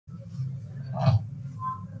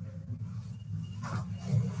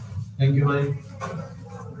Thank you भाई।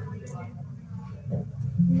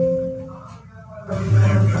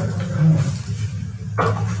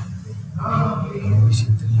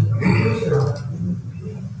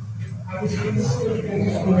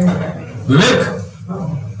 विवेक,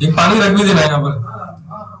 एक पानी रख भी देना यहाँ पर।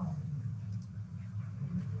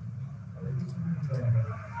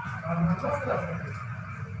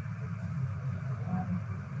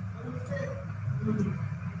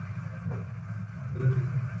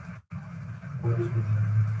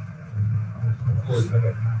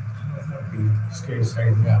 इसके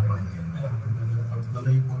साइड में आप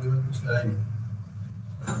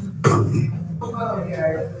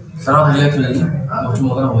सर आप रिलैक्स हो जाइए, वॉशरूम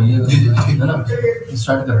वगैरह होइए, है ना?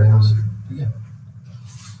 स्टार्ट कर रहे हैं बस, ठीक है?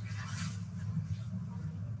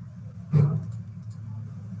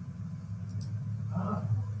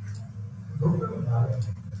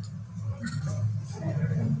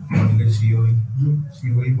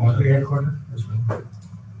 सीओई पहुंच गए हेडक्वार्टर।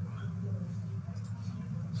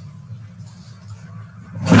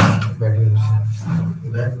 बैग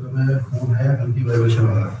में फोन है, हल्की वाइब्रेशन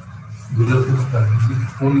वाला। गूगल पे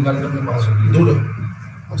फोन निकाल कर अपने पास रखिए।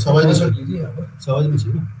 दूर सवाल नहीं सर लीजिए यहाँ पर। सवाल नहीं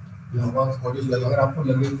चाहिए ना। आवाज थोड़ी लगे, अगर आपको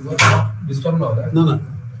लगे तो डिस्टर्ब ना हो रहा है। ना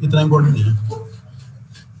इतना इम्पोर्टेंट नहीं है।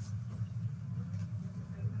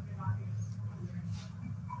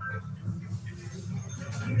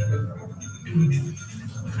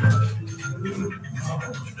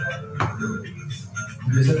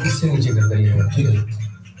 जैसे किससे नीचे करता है, ठीक है?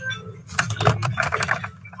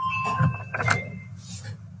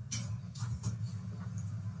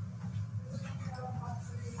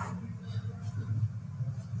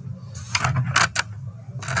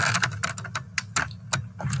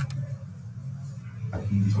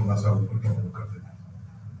 थोड़ा सा ऊपर का मूव कर देना।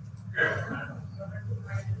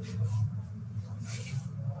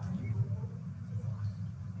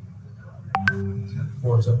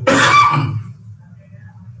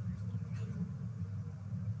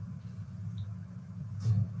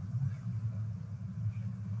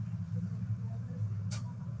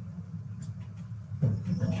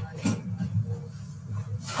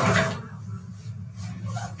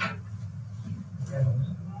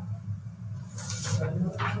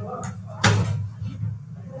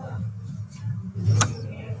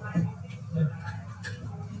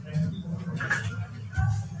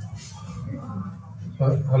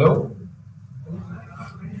 हेलो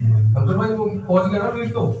अंकुर भाई, वो पहुंच गया ना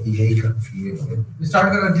वीक तो यही काफी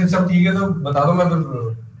स्टार्ट कर। सब ठीक है तो बता दो, मैं फिर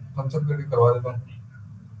हम सब करके करवा देता हूँ।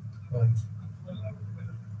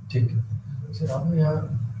 ठीक है सर, आप यहाँ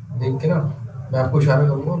देख के ना मैं आपको इशारा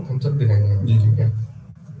करूँगा, हम सब दिखाएंगे। ठीक है,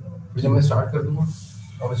 फिर जब मैं स्टार्ट कर दूँगा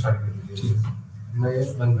आप स्टार्ट कर दीजिए। ठीक है, मैं ये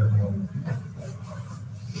बंद कर दूँगा।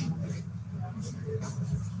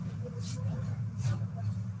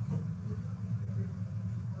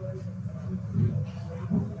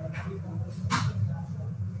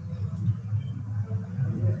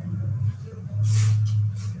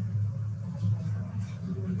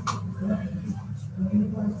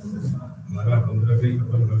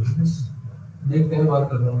 देखते हैं, बात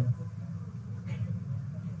कर रहा हूँ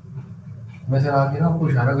मैं सर। आके ना आपको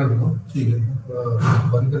इशारा कर दूँगा। ठीक है।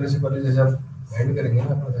 बंद करने से पहले जैसे आप एंड करेंगे ना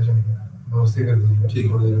अपना सेशन, नमस्ते कर दीजिएगा। ठीक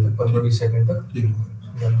है, थोड़ी देर तक 15-20 सेकंड तक। ठीक है,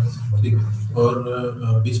 ठीक है। और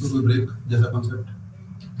बीच में कोई ब्रेक जैसा कॉन्सेप्ट?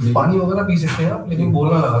 पानी वगैरह पी सकते हैं आप, लेकिन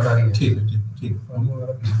बोलना लगातार ही है। ठीक है, ठीक है, पानी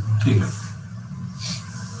वगैरह पी सकते हैं। ठीक है।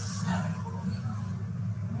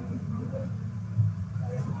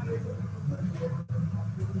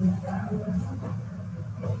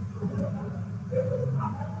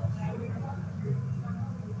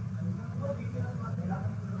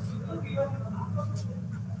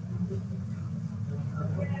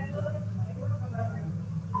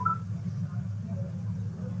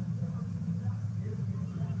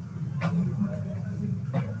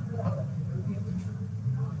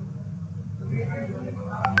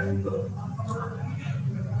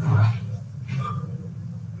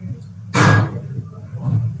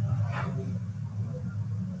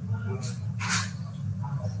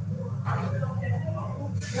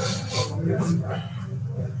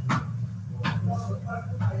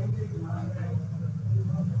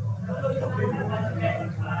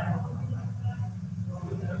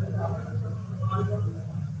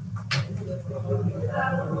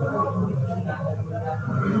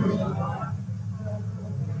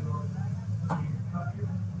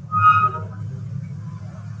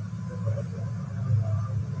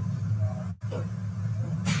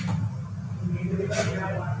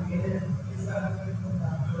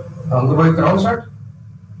 अंकुर भाई कराओ स्टार्ट।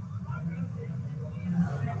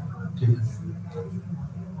 ठीक है।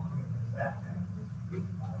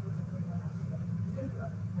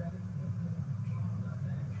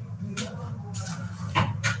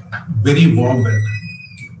 Very warm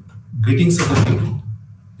welcome. Greetings of the day.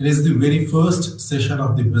 It is the very first session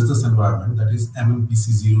of the business environment, that is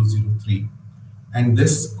MMPC 003. And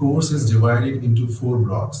this course is divided into 4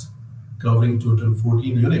 blocks, covering total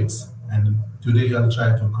 14 units. And today I'll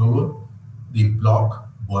try to cover the block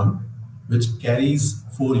 1, which carries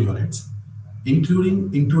 4 units,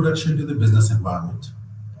 including introduction to the business environment.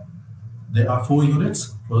 There are 4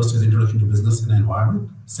 units. First is introduction to business and environment.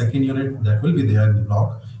 Second unit that will be there in the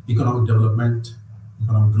block, economic development,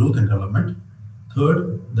 economic growth and development.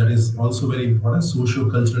 Third, that is also very important, social,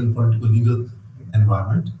 cultural, and political, legal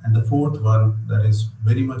environment. And the fourth one that is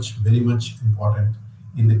very much important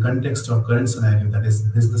in the context of current scenario, that is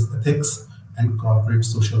business ethics and corporate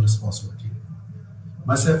social responsibility.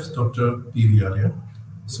 Myself, Dr. P.V. earlier.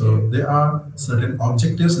 So there are certain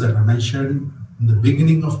objectives that are mentioned in the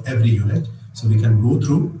beginning of every unit. So we can go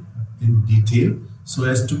through in detail so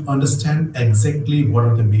as to understand exactly what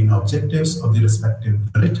are the main objectives of the respective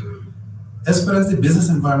unit. As far as the business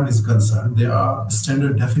environment is concerned, there are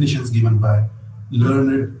standard definitions given by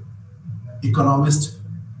learned economists,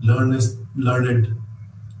 learned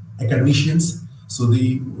academicians. So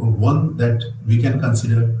the one that we can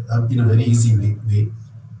consider in a very easy way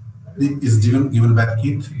is given by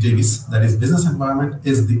Keith Davis, that is business environment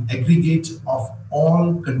is the aggregate of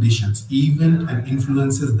all conditions, events and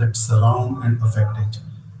influences that surround and affect it.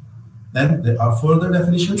 Then there are further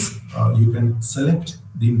definitions. You can select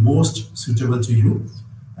the most suitable to you.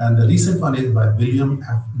 And the recent one is by William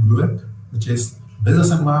F. Bluett, which is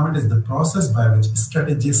business environment is the process by which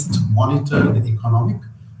strategists monitor the economic,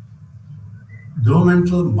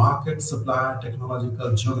 governmental, market, supply,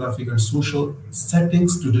 technological, geographic, and social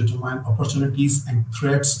settings to determine opportunities and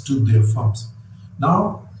threats to their firms.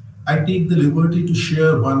 Now, I take the liberty to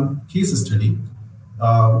share one case study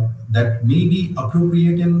that may be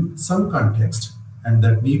appropriate in some context, and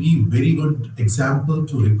that may be a very good example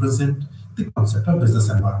to represent the concept of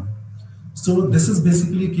business environment. So this is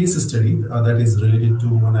basically a case study that is related to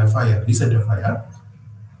one FIR, recent FIR.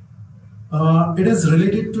 It is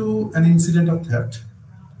related to an incident of theft,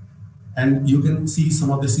 and you can see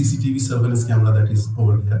some of the CCTV surveillance camera that is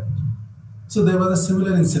over there. So there was a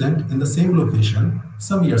similar incident in the same location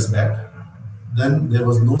some years back. Then there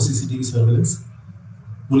was no CCTV surveillance.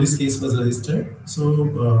 Police case was registered, so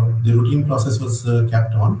the routine process was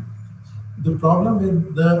kept on. The problem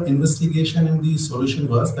with the investigation and the solution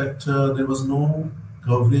was that there was no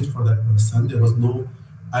coverage for that person. There was no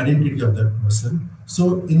identity of that person.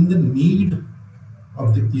 So in the need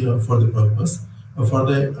of the for the purpose, for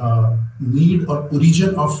the need or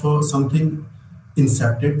origin of something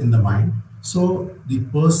incepted in the mind, so the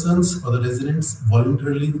persons or the residents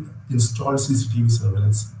voluntarily installed CCTV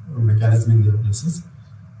surveillance mechanism in their places.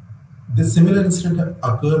 This similar incident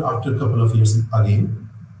occurred after a couple of years again.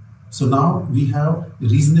 So now we have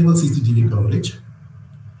reasonable CCTV coverage,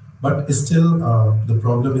 but still the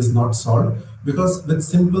problem is not solved, because with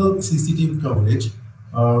simple CCTV coverage,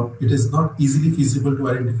 it is not easily feasible to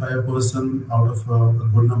identify a person out of a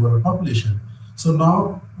good number of population. So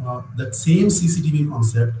now that same CCTV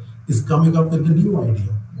concept is coming up with a new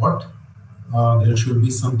idea. What? There should be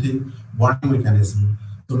something, warning mechanism.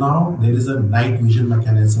 So now there is a night vision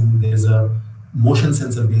mechanism, there is a motion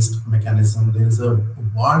sensor based mechanism, there is a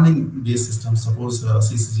warning based system. Suppose a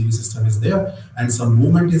CCTV system is there and some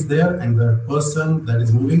movement is there, and the person that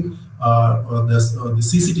is moving, the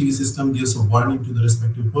CCTV system gives a warning to the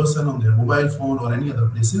respective person on their mobile phone or any other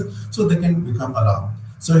places, so they can become alarmed.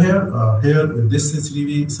 So here with this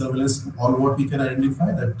CCTV surveillance, all what we can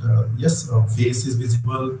identify that yes, face is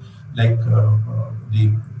visible, like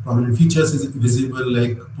the prominent features is visible,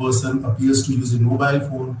 like person appears to use a mobile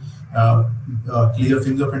phone, clear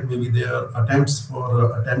fingerprint may be there, attempts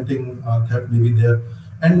for attempting theft may be there,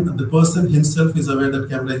 and the person himself is aware that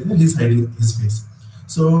camera is there, he's hiding his face.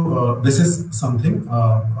 So this is something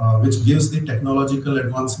which gives the technological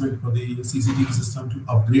advancement for the CCTV system to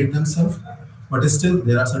upgrade themselves. But still,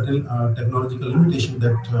 there are certain technological limitations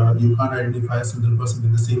that you can't identify a single person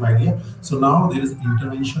with the same idea. So now there is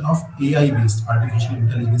intervention of AI-based, artificial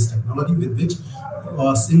intelligence technology, with which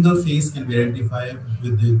a single face can be identified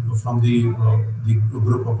with from the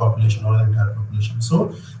group of population or the entire population.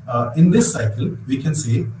 So in this cycle, we can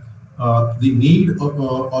say the need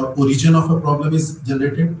or origin of a problem is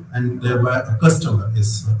generated, and thereby a customer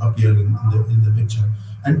is appearing in the picture.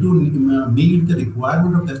 And to meet the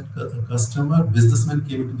requirement of that customer, businessman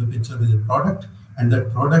came into the picture with a product, and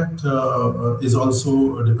that product is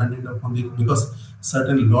also dependent upon because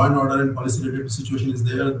certain law and order and policy related situation is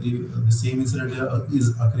there. The same incident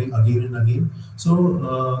is occurring again and again.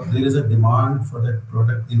 So there is a demand for that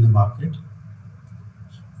product in the market.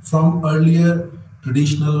 From earlier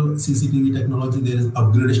traditional CCTV technology, there is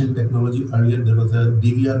upgradation technology. Earlier there was a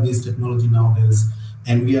DVR based technology, now there is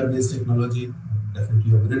NVR based technology,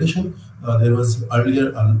 definitely upgradation. There was earlier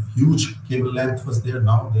a huge cable length was there,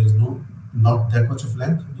 now there is not that much of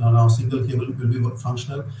length. Now single cable will be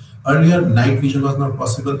functional. Earlier night vision was not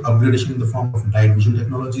possible, upgradation in the form of night vision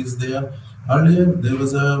technology is there. Earlier, there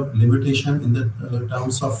was a limitation in the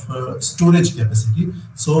terms of storage capacity.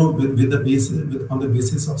 So, on the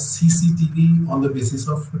basis of CCTV, on the basis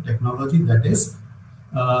of technology, that is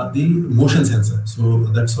the motion sensor. So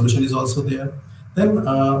that solution is also there. Then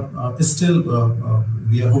still,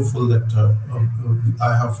 we are hopeful that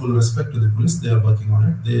I have full respect to the police. They are working on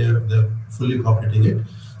it. They're fully cooperating it.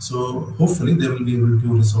 So hopefully they will be able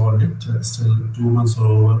to resolve it. Still 2 months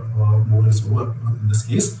or more is over in this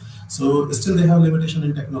case. So still they have limitation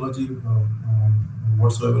in technology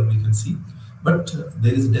whatsoever we can see, but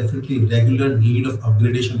there is definitely regular need of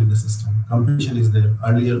upgradation in the system. Competition is there.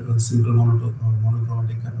 Earlier simple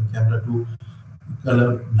monochromatic camera to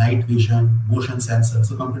color, night vision, motion sensor.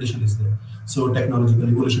 So competition is there. So technological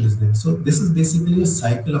evolution is there. So this is basically a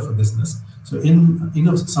cycle of a business. So in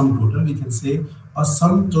sum total, we can say a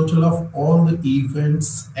sum total of all the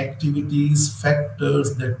events, activities,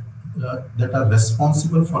 factors that are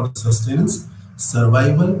responsible for the sustenance,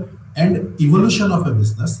 survival, and evolution of a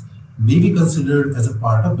business may be considered as a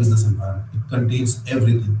part of business environment. It contains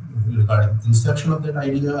everything regarding inception of that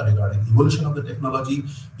idea, regarding evolution of the technology,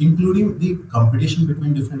 including the competition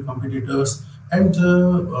between different competitors, and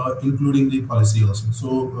including the policy also.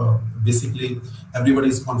 So basically, everybody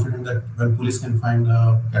is confident that when police can find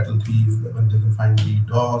a cattle thief, when they can find the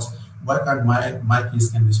dogs, why can't my case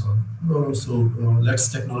can be solved? So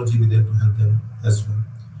let's technology be there to help them as well.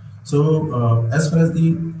 So as far as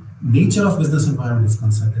the nature of business environment is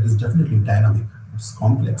concerned, it is definitely dynamic, it's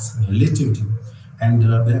complex, relativity, and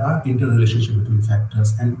there are interrelationship between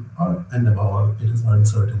factors, and above all, it is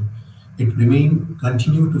uncertain. It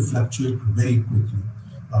continue to fluctuate very quickly.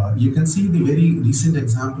 You can see the very recent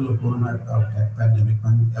example of corona pandemic,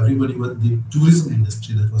 when everybody was the tourism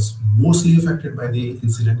industry that was mostly affected by the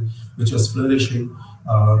incident, which was flourishing.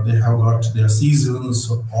 They have got their seasons,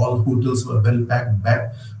 so all hotels were well packed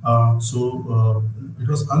back. So it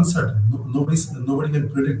was uncertain. Nobody can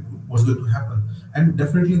predict what's going to happen. And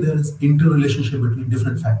definitely there is interrelationship between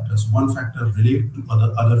different factors. One factor relate to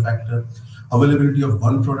other factor. Availability of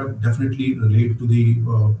one product definitely relate to the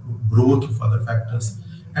growth of other factors.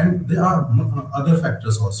 And there are other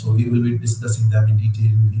factors also. We will be discussing them in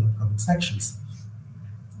detail in the upcoming sections.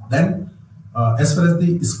 Then, as far as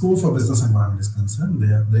the scope of business environment is concerned,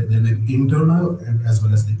 there may be internal and as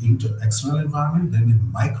well as the external environment. There may be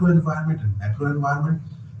micro environment and macro environment.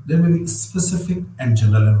 There may be specific and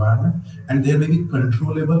general environment, and there may be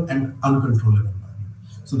controllable and uncontrollable environment.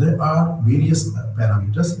 So there are various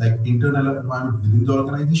parameters like internal environment within the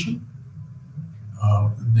organization.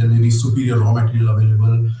 There may be superior raw material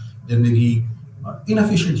available. There may be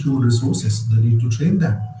inefficient human resources. They need to train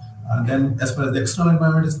them. And then as far as the external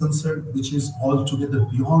environment is concerned, which is altogether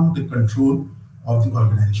beyond the control of the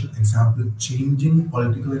organization. Example, changing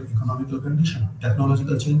political and economical condition,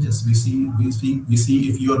 technological changes. We see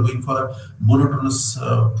if you are going for a monotonous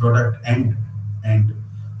product and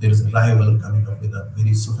there is a rival coming up with a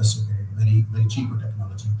very sophisticated, very cheaper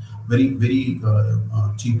technology, very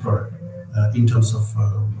cheap product in terms of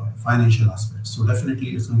financial aspects. So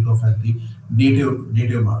definitely it's going to affect the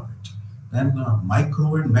native market. Then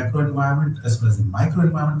micro and macro environment, as far as the micro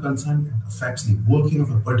environment concerned, it affects the working of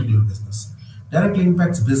a particular business. Directly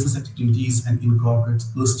impacts business activities and incorporates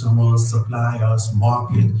customers, suppliers,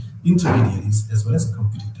 market, intermediaries, as well as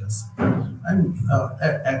competitors. And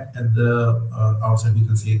at the outside, we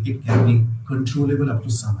can say it can be controllable up to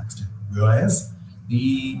some extent, whereas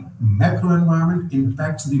the macro environment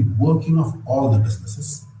impacts the working of all the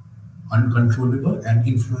businesses, uncontrollable, and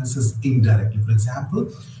influences indirectly. For example,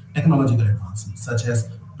 technological advancements such as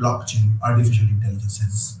blockchain, artificial intelligence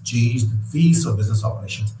has changed the face of business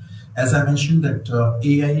operations. As I mentioned that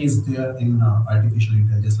AI is there in artificial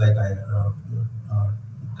intelligence, like I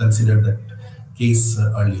considered that case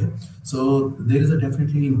earlier. So there is a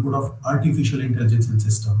definitely input of artificial intelligence in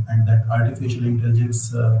system, and that artificial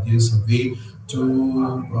intelligence gives a way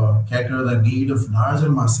to cater the need of larger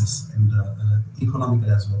masses and economical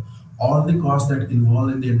as well. All the costs that involve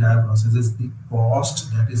in the entire process is the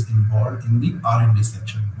cost that is involved in the R&D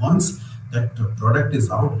section. Once that product is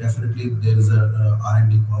out, definitely there is a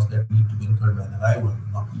R&D cost that need to be incurred by the rival,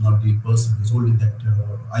 not the person who is holding that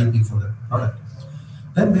IP for that product.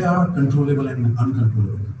 Then there are controllable and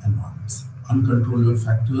uncontrollable environments. Uncontrollable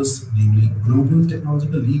factors, namely global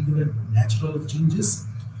technological, legal, and natural changes.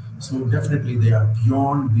 So definitely they are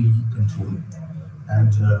beyond the control,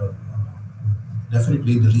 and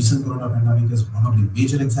definitely the recent corona pandemic is one of the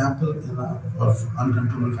major example of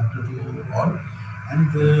uncontrollable factor to all.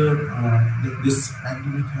 And this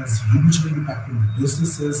pandemic has hugely impacted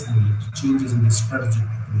businesses and led to changes in the strategic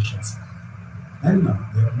operations. And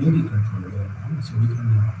they are maybe controllable now, so we can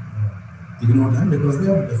ignore them because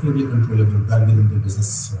they are definitely controllable well within the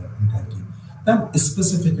business entity. Then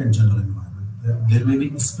specific and general environment. There may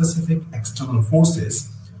be specific external forces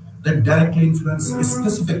that directly influence a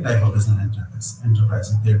specific type of business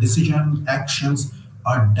enterprise. Their decision actions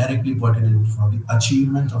are directly pertinent for the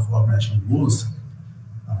achievement of organizational goals.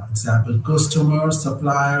 Example, customers,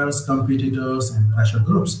 suppliers, competitors, and pressure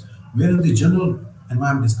groups. Where the general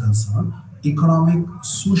environment is concerned, economic,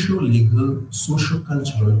 socio-legal,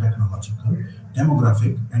 socio-cultural, technological,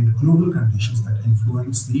 demographic, and global conditions that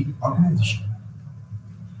influence the organization.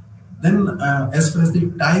 Then, as far as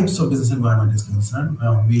the types of business environment is concerned,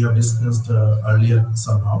 we have discussed earlier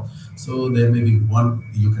somehow. So there may be one,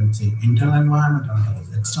 you can say internal environment, another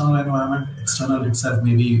is external environment. External itself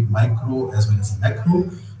may be micro as well as macro,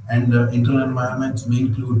 and internal environment may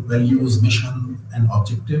include values, mission, and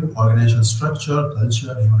objective, organizational structure,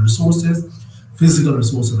 culture, human resources, physical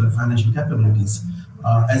resources, and financial capabilities.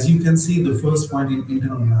 As you can see, the first point in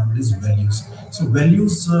internal environment is values. So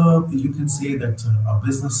values, you can say that a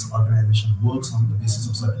business organization works on the basis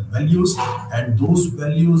of certain values, and those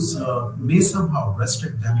values may somehow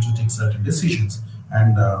restrict them to take certain decisions.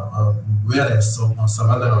 And whereas some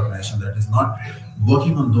other organization that is not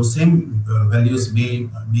working on those same values may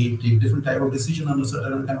take different type of decision under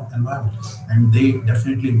certain kind of environment, and they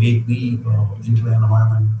definitely make the internal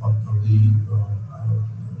environment of the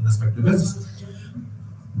respective business.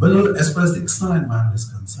 Well, as far as the external environment is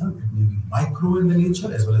concerned, it may be micro in the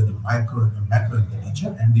nature as well as the macro in the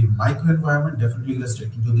nature. And the micro environment definitely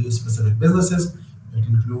restricted to the specific businesses. It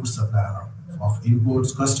includes supplier of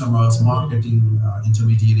inputs, customers, marketing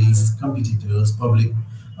intermediaries, competitors, public.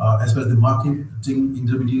 As far as the marketing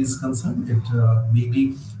intermediaries is concerned, it may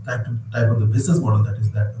be type of the business model, that is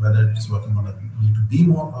that whether it is working on a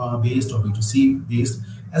B2B based or B2C based.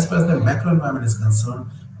 As far as the macro environment is concerned,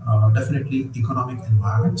 definitely economic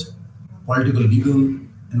environment, political legal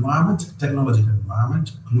environment, technological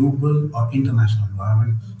environment, global or international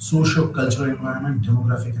environment, social cultural environment,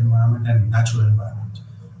 demographic environment, and natural environment.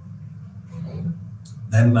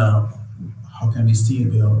 Then how can we see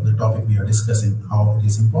the topic we are discussing, how it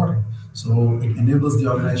is important? So it enables the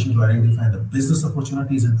organization to identify the business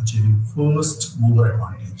opportunities and achieving first mover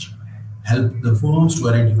advantage, help the firms to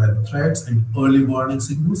identify the threats and early warning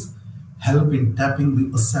signals, help in tapping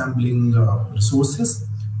the assembling resources,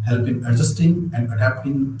 help in adjusting and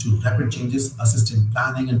adapting to rapid changes, assist in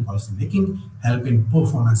planning and policy making, help in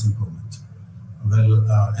performance improvement. Well,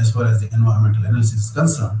 as far as the environmental analysis is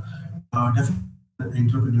concerned, definitely an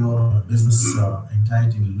entrepreneur or business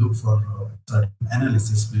entity will look for certain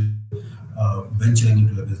analysis venturing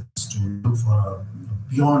into a business to look for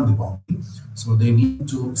beyond the boundary. So they need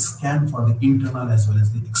to scan for the internal as well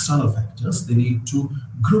as the external factors. They need to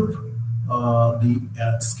group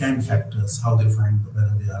the scan factors, how they find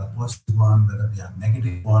whether they are a positive one, whether they are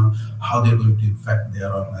negative one, how they're going to affect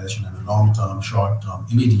their organization in a long term, short term,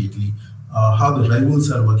 immediately, how the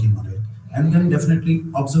rivals are working on it. And then definitely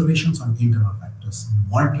observations on internal factors.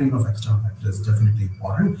 Monitoring of external factors is definitely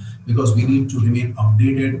important because we need to remain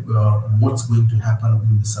updated what's going to happen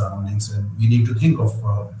in the surroundings, and we need to think of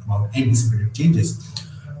about anticipated changes.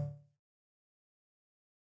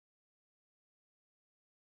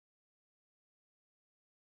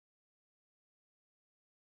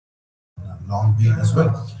 Long way as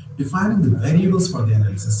well. Defining the variables for the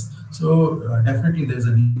analysis. So definitely there's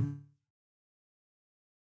a need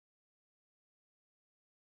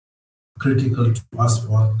critical to us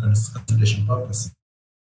for consideration purpose.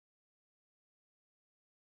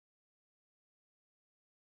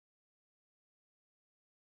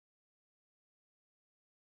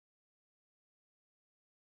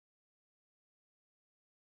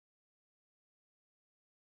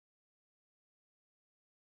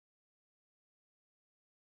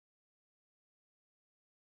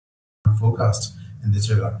 Forecast in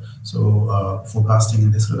this regard. So forecasting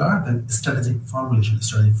in this regard, then strategic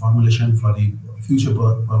formulation for the future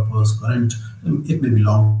purpose, current, it may be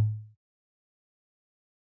long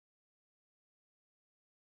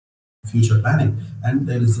future planning, and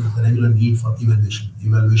there is a regular need for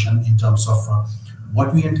evaluation in terms of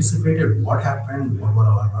what we anticipated, what happened, what were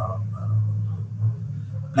our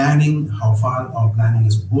planning, how far our planning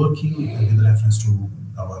is working with reference to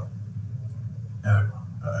our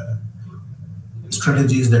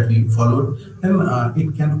strategies that we followed, then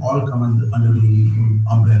it can all come under the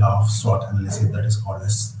umbrella of SWOT analysis that is called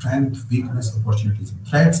as strength, weakness, opportunities, and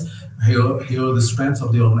threats. Here the strengths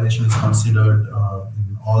of the organization is considered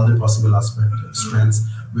in all the possible strengths,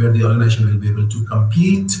 where the organization will be able to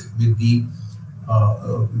compete with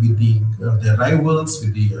their rivals,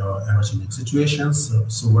 with the emerging situations.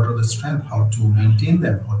 So what are the strengths, how to maintain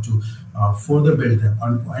them, how to further build them,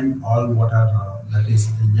 and all what are that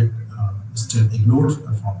is yet still ignored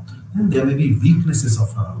from. And there may be weaknesses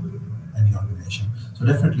of any organization. So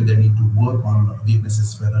definitely they need to work on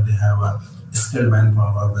weaknesses, whether they have a skilled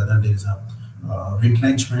manpower, whether there is a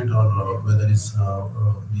retrenchment, or whether it's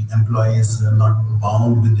the employees are not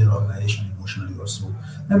bound with their organization emotionally or so.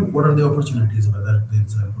 Then what are the opportunities, whether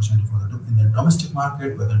there's an opportunity for in the domestic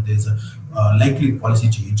market, whether there's a likely policy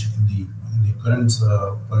change in the current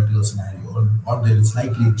political scenario, or there is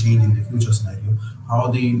likely change in the future scenario, how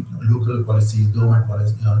the local policies, government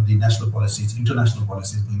policies, the national policies, international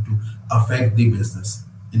policies going to affect the business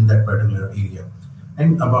in that particular area.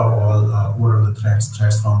 And above all, what are the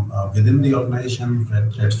threats from within the organization,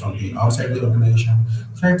 threats from the outside the organization,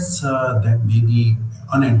 threats that may be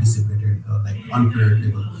unanticipated, like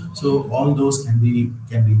unpredictable. So all those can be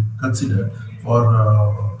considered for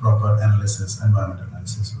proper analysis, environmental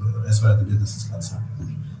analysis, as far as the business is concerned.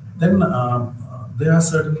 Then there are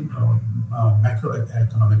certain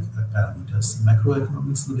macroeconomic parameters.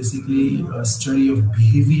 Macroeconomics is basically a study of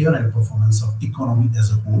behavior and performance of economy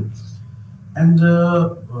as a whole. And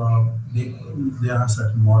there are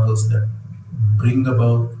certain models that bring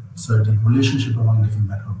about certain relationship among different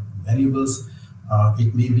macro variables.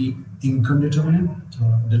 It may be income determination,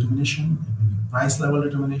 it may be price level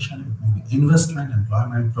determination, it may be investment,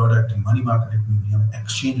 employment, product, and money market, it may be an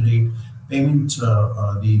exchange rate, payment,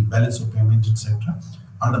 the balance of payment, etc.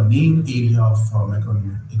 are the main area of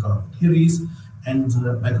macroeconomic theories. And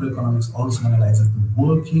macroeconomics also analyzes the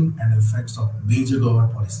working and effects of major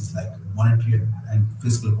government policies like monetary and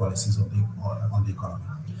fiscal policies on the economy.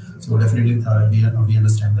 So definitely we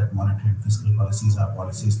understand that monetary and fiscal policies are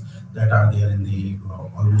policies that are there in the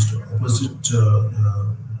almost opposite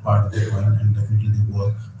part of the coin, and definitely they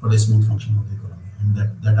work for the smooth function of the economy, and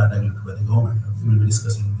that are regulated by the government. We will be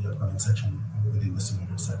discussing in the upcoming section within the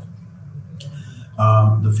unit itself.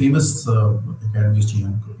 The famous academist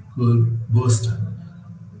Burst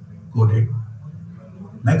quoted,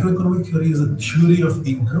 macroeconomic theory is a theory of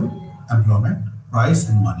income, employment, price,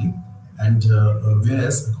 and money. And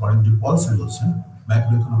whereas, according to Paul Samuelson,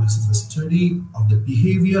 macroeconomics is the study of the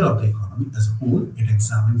behavior of the economy as a whole. It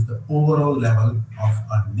examines the overall level of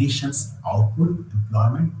a nation's output,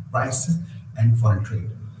 employment, prices, and foreign trade.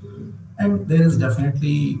 And there is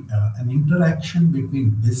definitely an interaction between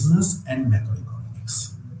business and macroeconomics.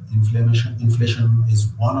 Inflation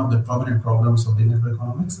is one of the prominent problems of the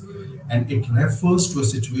macroeconomics, and it refers to a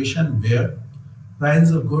situation where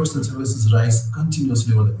prices of goods and services rise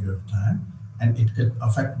continuously over the period of time, and it can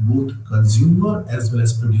affect both consumer as well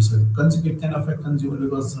as producer. It can affect consumer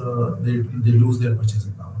because they lose their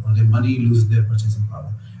purchasing power, or their money loses their purchasing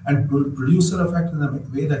power. And producer affect in the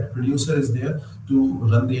way that producer is there to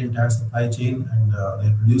run the entire supply chain, and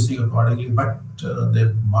they're producing accordingly, but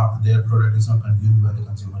their product is not consumed by the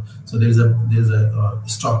consumer. So there's a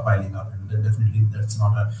stock piling up, and definitely that's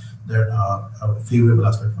not a favorable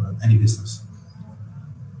aspect for any business.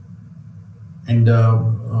 And there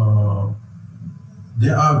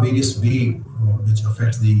are various ways which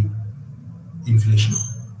affects the inflation.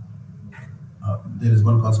 There is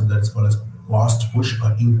one concept that is called as cost push,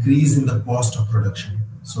 or increase in the cost of production.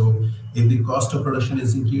 So if the cost of production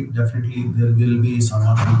is increased, definitely there will be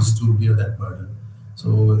someone who needs to bear that burden.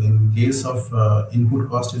 So in case of input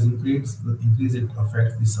cost is increased, it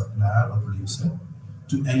affects the supplier or producer.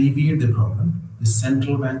 To alleviate the problem, the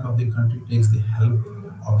central bank of the country takes the help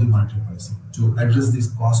of the monetary policy to address this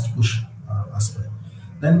cost push aspect.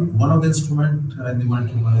 Then one of the instruments in the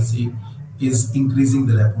monetary policy is increasing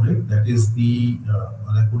the repo rate, that is the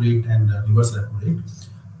repo rate and reverse repo rate.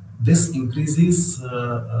 This increase in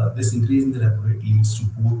the repo rate leads to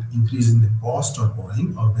both increase in the cost of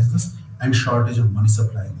borrowing or business and shortage of money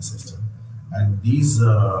supply in the system. And these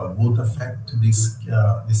both affect the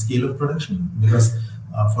scale of production, because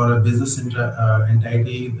for a business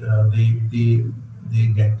entity, they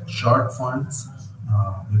get short funds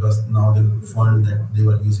because now the fund that they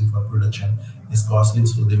were using for production is costly,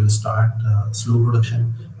 so they will start slow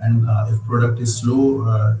production. And if product is slow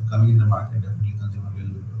coming in the market, definitely consumer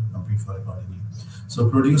will compete for accordingly. So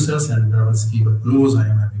producers and drivers keep a close eye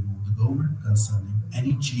on every move of the government concerning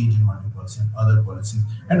any change in monetary policy and other policies,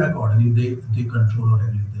 and accordingly they control or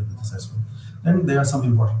regulate their business as well. Then there are some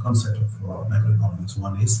important concepts of macroeconomics.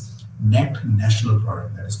 One is net national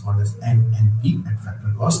product, that is called as NNP, net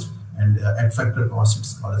factor cost, and at factor cost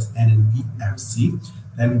it's called as NNPFC.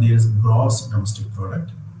 Then there is gross domestic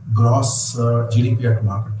product, gross GDP at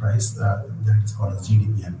market price, that is called as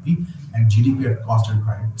GDPMP, and GDP at constant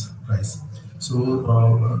price. So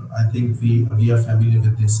I think we are familiar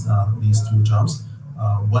with this these two terms.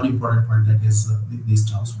 One important point that is these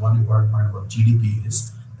terms. One important point about GDP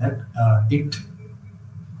is that it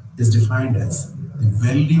is defined as the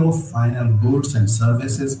value of final goods and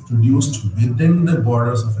services produced within the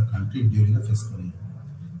borders of a country during a fiscal year.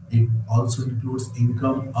 It also includes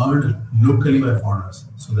income earned locally by foreigners,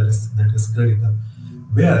 so that is critical.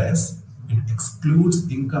 Whereas it excludes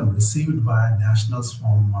income received by nationals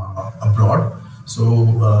from abroad. So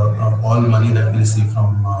all money that we receive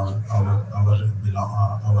from our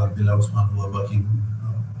beloved ones who are working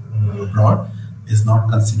abroad is not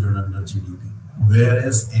considered under GDP.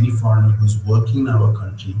 Whereas any foreigner who is working in our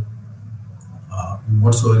country,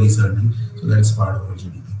 whatsoever is earning, so that is part of our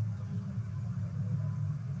GDP.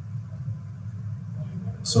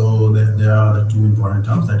 So there are the two important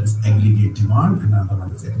terms, that is aggregate demand and another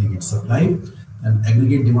one is aggregate supply. And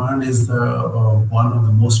aggregate demand is one of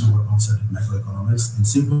the most important concepts in macroeconomics. In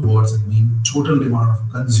simple words, it means total demand of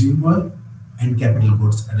consumer and capital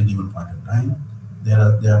goods at a given point of time. There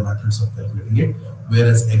are methods of calculating it.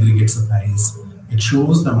 Whereas aggregate supply is, it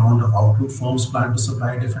shows the amount of output firms plan to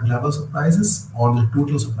supply different levels of prices or the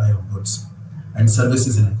total supply of goods and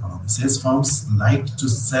services in economy. Since firms like to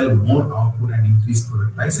sell more output and increase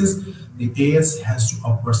product prices, the AS has to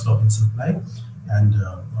upward slope in supply, and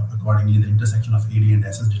accordingly the intersection of AD and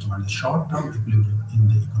SS determines the short-term equilibrium in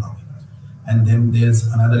the economy. And then there's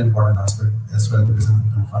another important aspect as well, the business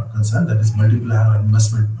concern, that is multiplier or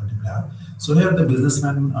investment multiplier. So here the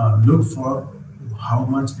businessman look for how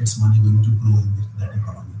much its money going to grow in that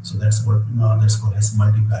economy. So that's what that's called as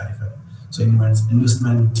multiplier effect. So investors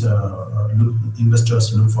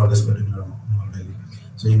look for this particular value.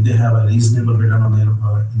 So if they have a reasonable return on their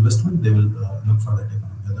investment, they will look for that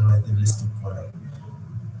economy. Otherwise, they will stick for it.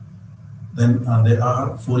 Then there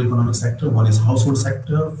are four economic sectors. One is household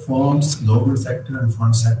sector, firms, government sector, and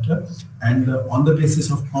fund sector. And on the basis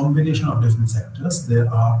of combination of different sectors, there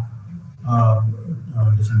are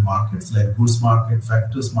different markets like goods market,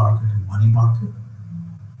 factors market, and money market.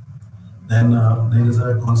 Then there is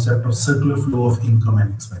a concept of circular flow of income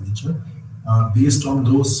and expenditure. Based on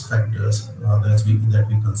those factors that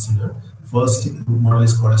we consider, first model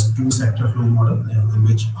is called as two-sector flow model, in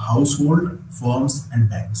which household, firms, and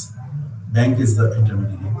banks. Bank is the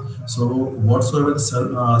intermediary. So whatsoever the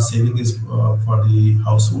saving is for the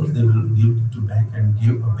household, they will give it to bank, and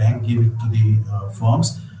bank give it to the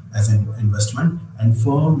firms as an investment, and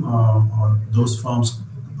those firms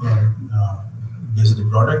gives the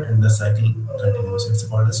product, and the cycle continues. It's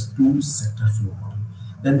called as two-sector flow model.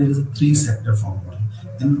 Then there is a three-sector form model.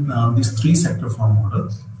 In this three-sector model,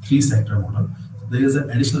 there is an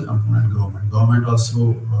additional component, government. Government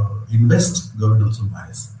also invests, government also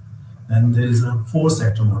buys. Then there is a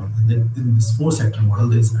four-sector model. And then in this four-sector model,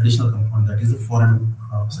 there is additional component, that is the foreign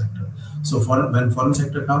sector. So when foreign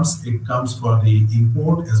sector comes, it comes for the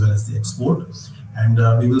import as well as the export. And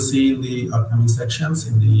we will see in the upcoming sections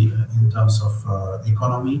in terms of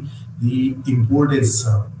economy, the import is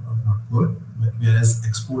not good, whereas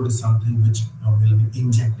export is something which will be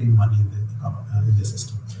injecting money in the economy, in the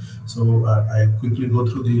system. So I quickly go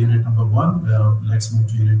through the unit number 1. Let's move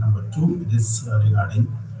to unit number 2. It is regarding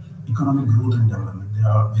economic growth and development. There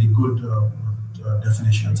are very good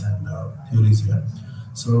definitions and theories here.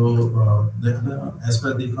 So as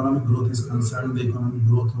far as the economic growth is concerned, the economic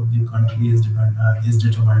growth of the country is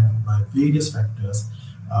determined by various factors.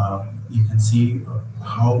 You can see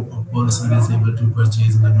how a person is able to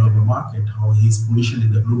purchase in the global market, how he is positioned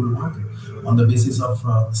in the global market. On the basis of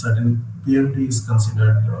certain parity is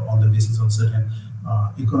considered, on the basis of certain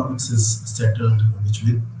economics is settled, which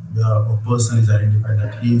with a person is identified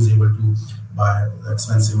that he is able to buy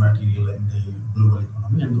expensive material in the global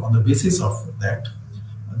economy, and on the basis of that,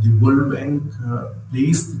 the World Bank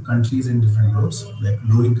placed the countries in different groups, like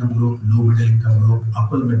low income group, low middle income group,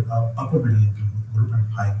 upper middle income group, and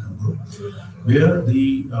high income group, where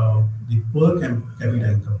the per capita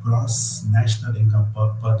income, gross national income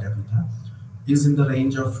per capita, is in the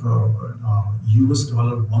range of US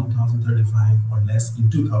dollar 1,035 or less in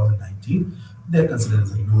 2019. They are considered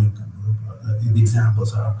as a low income group. The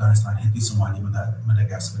examples are Afghanistan, Haiti, Somalia,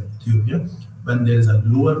 Madagascar, Ethiopia. When there is a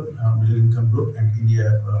lower middle income group, and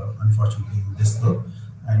India, unfortunately, in this group.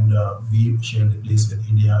 and we share the place with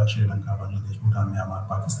India, Sri Lanka, Bangladesh, Bhutan, Myanmar,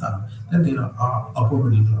 Pakistan. Then there are upper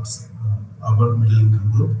middle class, upper middle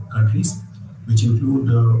income group countries, which include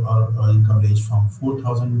our income range from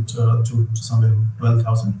 4,000 to somewhere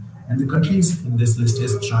 12,000. And the countries in this list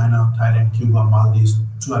is China, Thailand, Cuba, Maldives,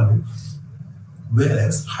 12.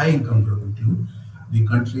 Whereas high income group include the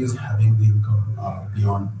countries having the income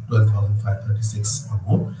beyond 12,536 or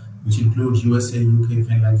more, which includes USA, UK,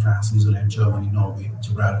 Finland, France, New Zealand, Germany, Norway,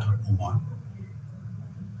 Gibraltar, Oman.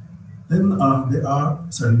 Then there are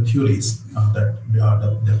certain theories that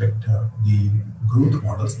depict the growth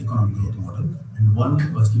models, economic growth model, and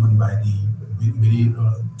one was given by the very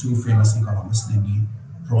two famous economists, namely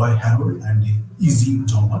Roy Harrod and E.Z.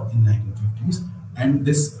 Dormer in 1950s, and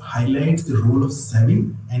this highlights the role of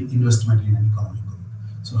saving and investment in an economic growth.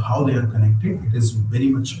 So how they are connected, it is very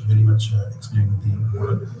much explained in the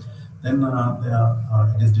model. Then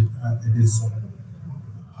it is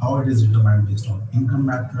how it is determined based on income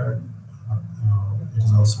method. It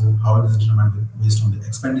is also how it is determined based on the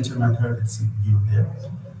expenditure method. It's given there.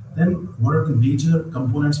 Then what are the major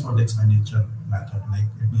components for the expenditure method? Like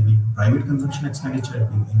it may be private consumption expenditure,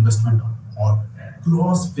 it may be investment or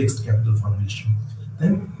gross fixed capital formation.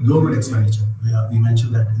 Then government expenditure. We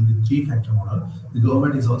mentioned that in the three-factor model, the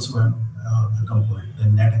government is also a component.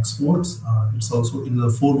 Then net exports, it's also in the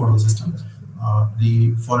four model system.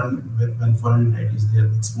 The foreign, when foreign aid is there,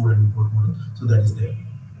 export and import model, so that is there.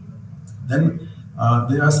 Then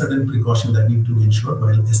there are certain precautions that need to be ensured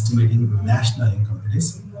while estimating national income. It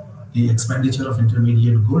is the expenditure of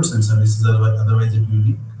intermediate goods and services, otherwise it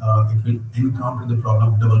will encounter the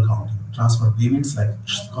problem of double counting. Transfer payments like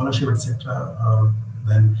scholarship, etc.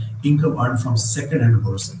 Then income earned from second-hand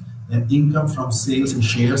goods. Then income from sales in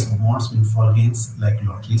shares, bonds, windfall gains like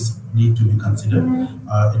lotteries need to be considered.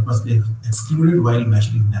 It must be excluded while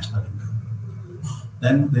measuring national income.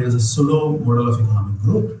 Then there is a solo model of economic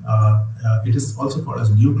growth. It is also called as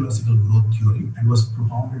neoclassical growth theory and was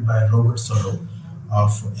propounded by Robert Solow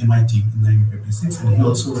of MIT in 1956, and he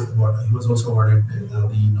was also awarded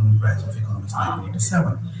the Nobel Prize of Economics in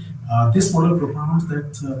 1987. This model propounds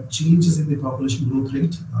that changes in the population growth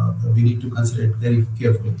rate, we need to consider it very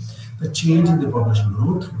carefully. The change in the population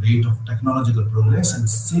growth rate of technological progress and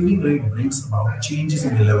saving rate brings about changes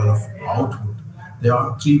in the level of output. There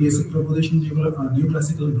are three basic propositions in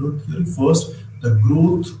neoclassical growth theory. First, the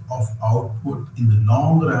growth of output in the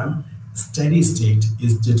long run, steady state,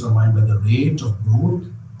 is determined by the rate of growth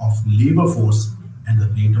of labor force and the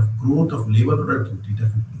rate of growth of labor productivity,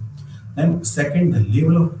 definitely. Then second, the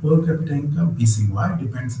level of per capita income, PCY,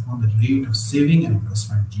 depends upon the rate of saving and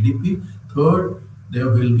investment, GDP. Third, there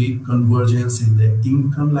will be convergence in the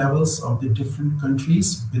income levels of the different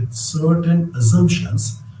countries with certain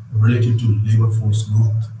assumptions related to labor force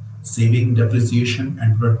growth, saving, depreciation,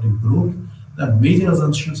 and productive growth. The major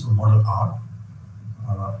assumptions of the model are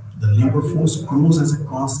the labor force grows as a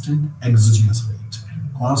constant exogenous rate,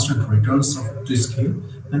 constant returns to scale,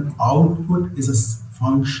 then output is a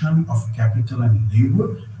function of capital and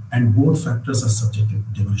labor, and both factors are subject to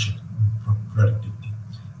diminishing productivity.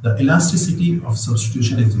 The elasticity of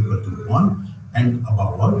substitution is equal to 1, and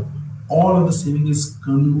above all of the saving is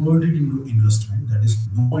converted into investment, that is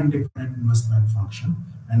no independent investment function,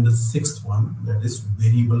 and the sixth one, that is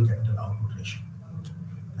variable capital output ratio.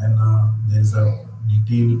 And there is a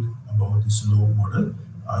detail about the slow model.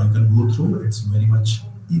 You can go through. It's very much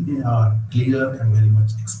clear and very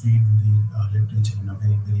much explained in the literature in a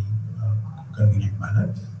very convenient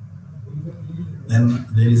manner. Then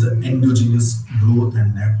there is an endogenous growth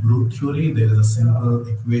and net growth theory. There is a simple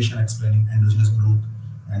equation explaining endogenous growth,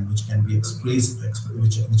 and which can be expressed,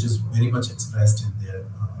 which is very much expressed in their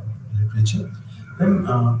literature. Then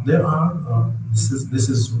there are this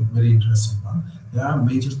is very interesting one. There are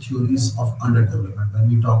major theories of underdevelopment. When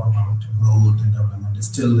we talk about growth and development,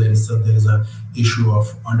 still there is a issue of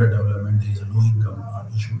underdevelopment. There is a low income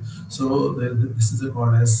issue. So this is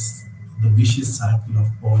called as the vicious cycle of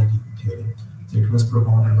poverty theory. So it was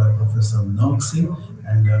propounded by Professor Noxie,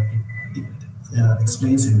 and it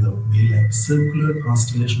explains in the way like circular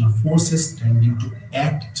constellation of forces tending to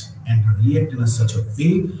act and react in such a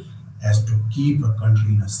way as to keep a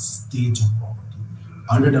country in a state of poverty.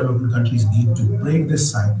 Underdeveloped countries need to break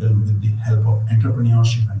this cycle with the help of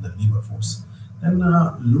entrepreneurship and the labor force. Then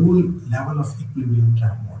low level of equilibrium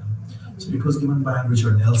trap model. So it was given by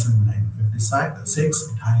Richard Nelson in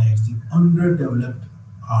 1956. It highlights the underdeveloped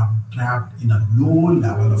are trapped in a low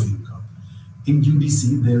level of income. In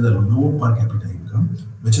UDC, there is a low per capita income,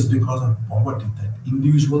 which is because of poverty, that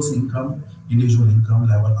individual income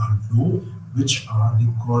level are low, which are the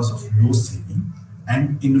cause of low saving,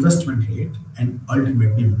 and investment rate, and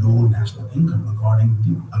ultimately low national income.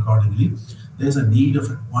 Accordingly, there is a need of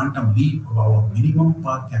a quantum leap above a minimum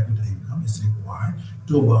per capita income is required,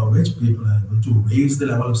 to above which people are able to raise the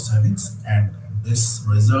level of savings, and this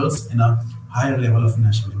results in a higher level of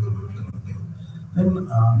national income. Then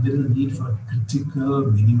there is a need for a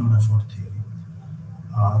critical minimum effort theory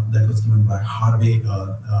that was given by Harvey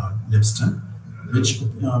Lipston,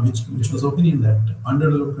 which was opinion that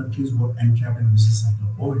underdeveloped countries were entrapped in this cycle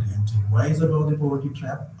of poverty, and to rise above the poverty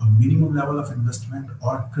trap, a minimum level of investment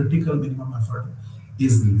or critical minimum effort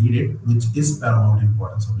is needed, which is paramount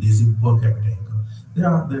importance of raising per capita income. There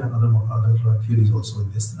are other theories also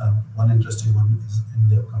in this. One interesting one is in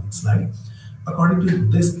the upcoming slide. According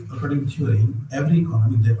to theory, in every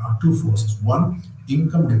economy there are two forces. One,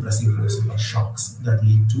 income depressing forces or shocks that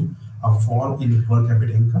lead to a fall in per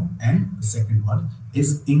capita income, and the second one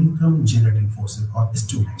is income generating forces or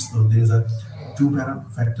stimulants. So there is a two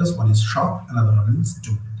factors. One is shock, another one is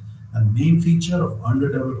stimulant. The main feature of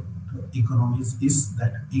underdeveloped economies is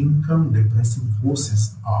that income depressing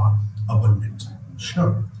forces are abundant.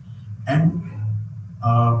 Sure. And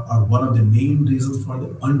are one of the main reasons for the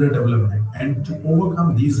underdevelopment, and to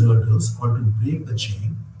overcome these hurdles or to break the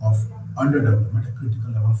chain of underdevelopment, a critical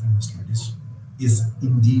level of investment is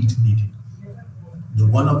indeed needed. The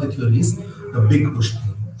one of the theories, the big push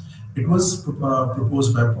theory. It was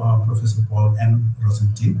proposed by Professor Paul N.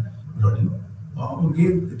 Rosentin, who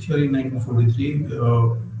gave the theory in 1943,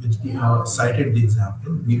 which cited the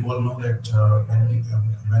example. We all know that when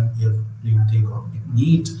airplane take off, it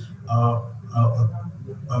needs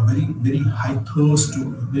a very high thrust, to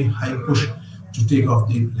very high push to take off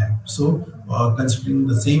the plane. So considering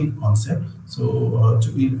the same concept, so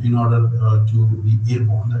in order to be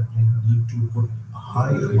airborne, that plane need to put a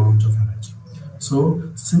high amount of energy.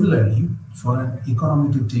 So similarly, for an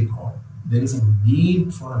economy to take off, there is a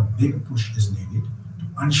need for a big push is needed to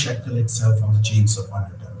unshackle itself from the chains of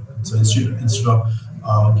underdevelopment. So instead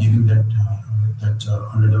of giving that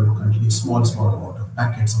underdeveloped country small amount of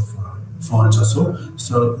packets of funds or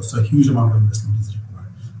so a huge amount of investment is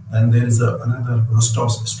required. And there is another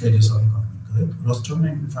Rostov's stages of economic growth. Rostov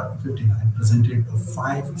in 1959 presented a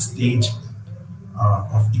 5-stage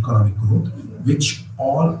of economic growth, which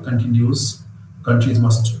all countries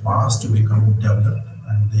must pass to become developed.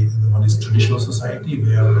 And the one is traditional society,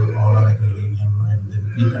 where all are agrarian and the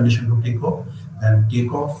precondition to take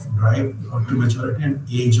off, drive to maturity, and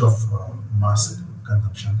age of mass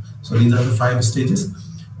consumption. So these are the 5 stages.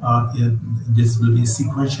 This will be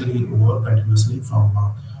sequentially over continuously from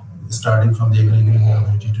starting from the agrarian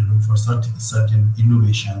ability to look for certain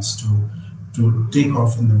innovations to take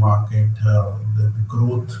off in the market, the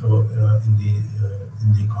growth in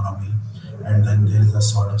the economy, and then there is a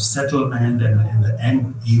sort of settlement, and in the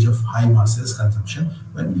end age of high masses consumption,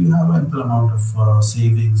 when you have ample amount of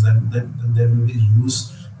savings, and then there will be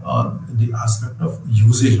the aspect of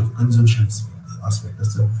usage of consumption aspect.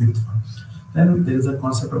 That's the 5th one. Then there is a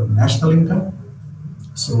concept of national income.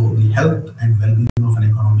 So the health and well-being of an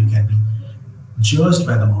economy can be judged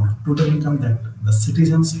by the amount of total income that the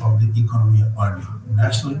citizens of the economy are earning.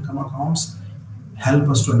 National income accounts help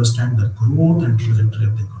us to understand the growth and trajectory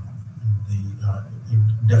of the economy.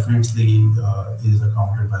 It definitely is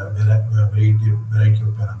accounted by a variety of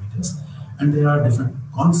parameters, and there are different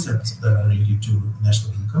concepts that are related to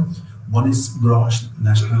national income. One is gross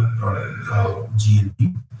national product,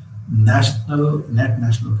 GNP, net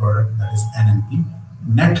national product, that is NNP,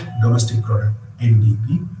 net domestic product,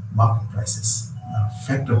 NDP, market prices,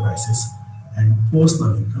 factor prices, and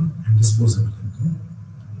personal income and disposable income.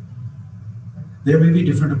 There may be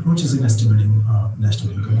different approaches in estimating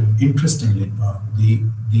national income. Interestingly,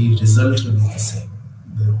 the result will be the same.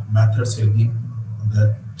 The methods will be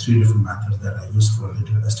the 3 different methods that are used for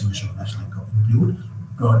the estimation of national income include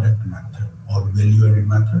product method or value-added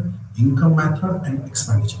method, income method, and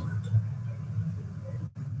expenditure method.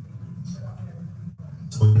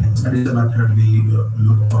 So in expenditure method, we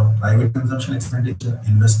look for private consumption expenditure,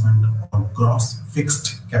 investment, or gross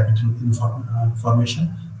fixed capital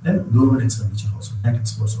formation, then government expenditure also, net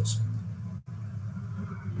exports also.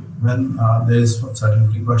 When there is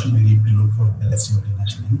certain precaution, we need to look for estimating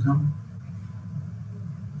national income.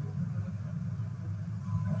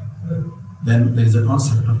 Then there is a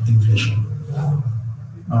concept of inflation.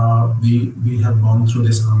 We have gone through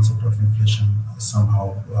this concept of inflation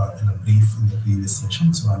somehow in a brief in the previous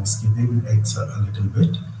section, so I'm skipping it a little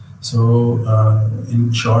bit. So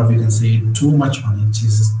in short, we can say too much money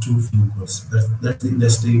chases too few goods. That's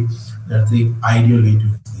the ideal way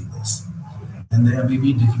to explain this. And there may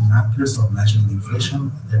be different methods of measuring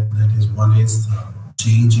inflation. That is, one is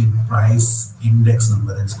change in price index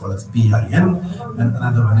number, that is called as PIN, and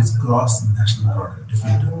another one is gross national product,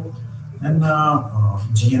 definitive. And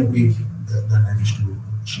GNP that I wish to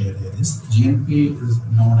share here is GNP is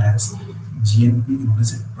known as GNP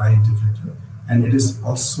implicit price deflator, and it is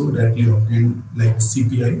also directly obtained like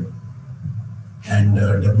CPI and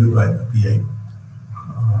WPI.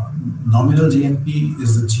 Nominal GNP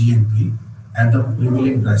is the GNP at the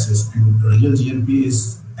prevailing prices, and real GNP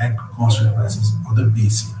is at constant prices or the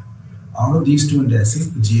base year. Out of these two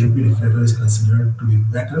indices, the GNP deflator is considered to be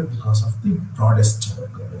better because of the broadest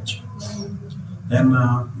coverage. Then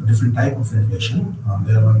different type of inflation.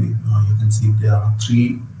 There will be, you can see there are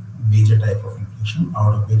three major type of inflation,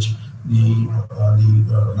 out of which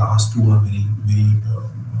the last two are very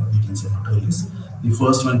we can say notorious. The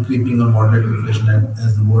first one, creeping or moderate inflation, and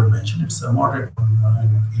as the word mentioned, it's a moderate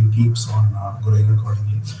and it keeps on growing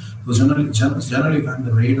accordingly. So generally when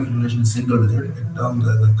the rate of inflation is single digit, it terms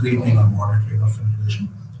as a creeping or moderate rate of inflation.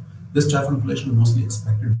 This type of inflation is mostly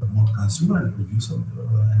expected by both consumer and producer,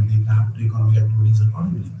 and they plan to economic activities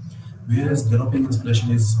accordingly. Whereas galloping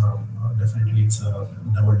inflation is definitely it's a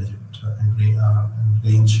double digit and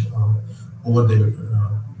range over the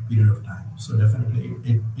period of time. So definitely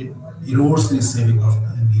it erodes the saving of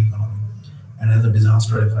in the economy and has a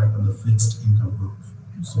disaster effect on the fixed income group.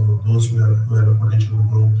 So those who have a potential to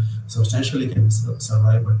grow substantially can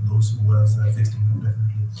survive, but those who have fixed income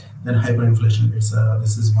definitely. Then hyperinflation.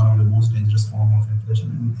 This is one of the most dangerous form of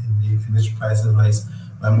inflation in which prices rise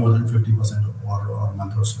by more than 50% or a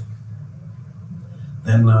month or so.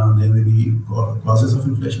 Then there may be causes of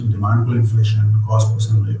inflation, demand pull inflation, cost push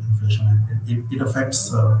inflation, and it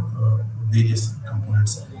affects various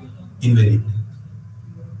components invariably.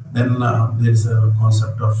 Then there is a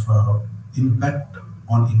concept of impact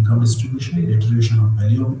on income distribution, deterioration of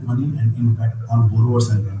value of money, and impact on borrowers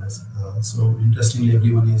and lenders. So interestingly,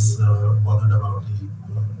 everyone is bothered about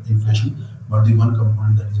the inflation, but the one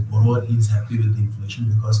component, that is borrower, he is happy with the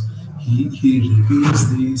inflation because he repays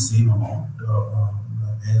the same amount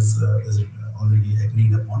as already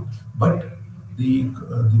agreed upon. But the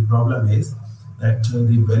problem is that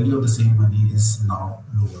the value of the same money is now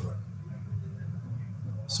lower.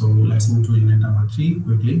 So let's move to unit number 3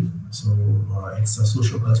 quickly. So it's a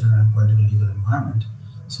social, cultural, and political legal environment.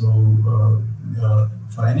 So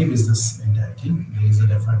for any business entity, there is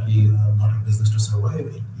definitely not a business to survive.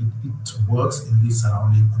 It works in the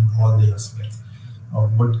surrounding on all the aspects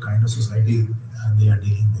of what kind of society they are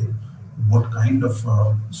dealing with, what kind of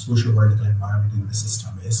social political environment in the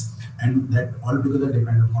system is, and that altogether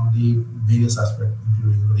depend upon the various aspects,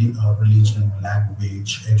 including religion,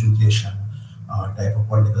 language, education, type of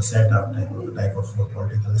political setup, type of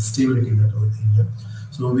political stability that over here.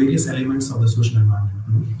 So various elements of the social environment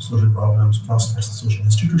include social problems, prospects, social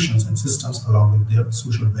institutions and systems along with their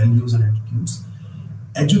social values and attitudes,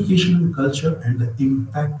 education and culture and the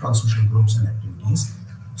impact on social groups and activities,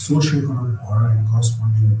 socio-economic order and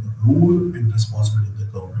corresponding role and responsibility of the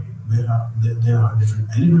government, where there are different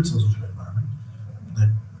elements of social environment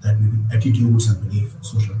that may be attitudes and belief,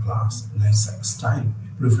 social class, lifestyle,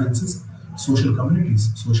 preferences, social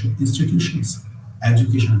communities, social institutions,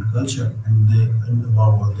 education and culture, and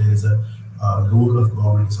above all, there is a role of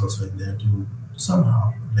government is also in there to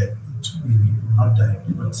somehow, like maybe not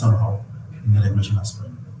directly, but somehow in the regulation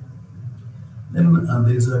aspect. Then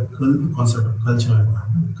there is a concept of cultural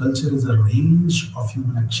environment. Culture is a range of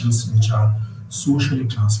human actions which are socially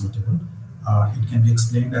transmittable. It can be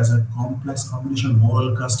explained as a complex combination of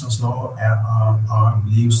moral customs, law, art,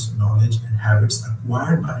 beliefs, knowledge, and habits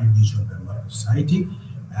acquired by an individual member of society,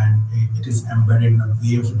 and it is embedded in a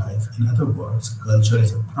way of life. In other words, culture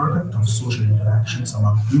is a product of social interactions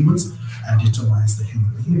among humans and determines the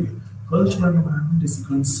human behavior. Cultural environment is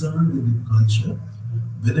concerned with the culture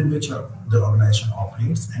within which the organization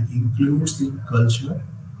operates and includes the culture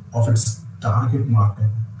of its target market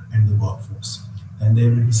and the workforce. And there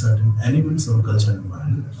will be certain elements of cultural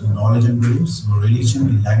environment, knowledge and beliefs,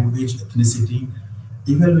 religion, language, ethnicity,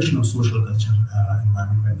 evaluation of social culture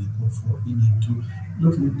environment. When we go forward, we need to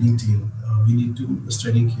look in detail. We need to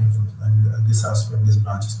study carefully, and this aspect, this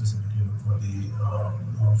branch specifically look for the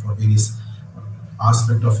for various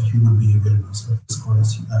aspect of human behavior and aspect. It's called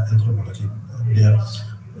as anthropology. Their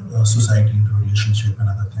society, relationship, and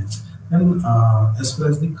other things. And as far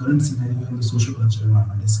as the current scenario in the social cultural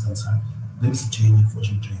environment is concerned, there is a change in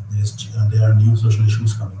fortune trade. There are new social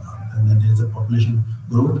issues coming up, and then there is a population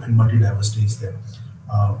growth and multi-diversity is there.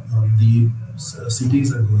 The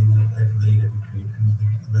cities are going at very rapid rate, and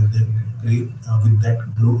with that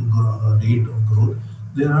rate of growth,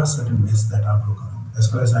 there are certain myths that are broken up.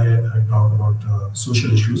 As far as I talk about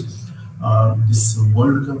social issues, this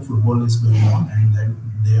World Cup football is going on, and then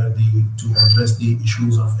they are to address the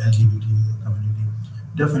issues of LGBT community.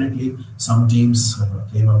 Definitely, some teams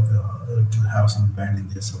came up to have some band in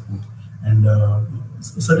their support, and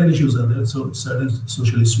certain issues are there. So certain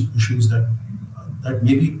social issues that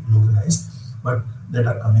may be localized, but that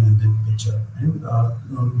are coming in the picture. And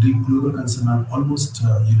the global concern are almost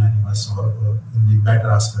unanimous, or in the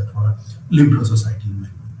better aspect for a liberal society in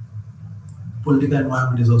many ways. Political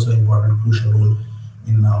environment is also an important, crucial role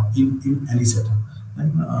in any setup.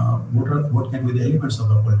 And what can be the elements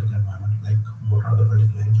of a political environment? Like what are the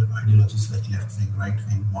political ideologies, like left wing, right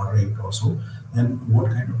wing, moderate, also? And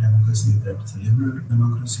what kind of democracy is that? It's a liberal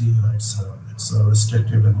democracy, or it's a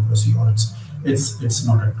restrictive democracy, or it's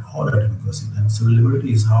not at all a democracy. Then civil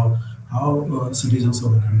liberty is how citizens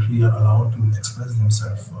of the country are allowed to express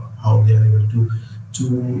themselves, how they are able to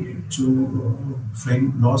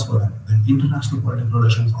frame laws for them. Then international political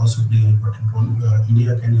relations also play an important role.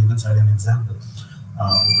 India can even cite an example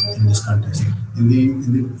in this context. In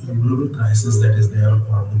the global crisis that is there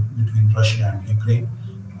between Russia and Ukraine,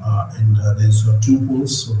 and there's two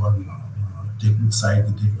poles, so one taking side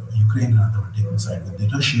with the Ukraine and another taking side with the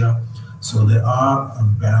Russia. So there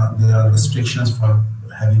are restrictions for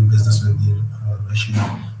having business with the Russia.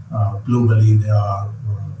 Globally, there are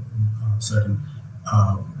certain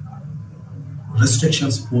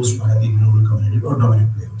restrictions posed by the global community or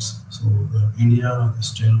dominant players. So India is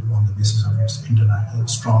still, on the basis of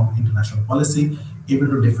its strong international policy, able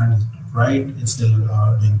to defend its right. It's still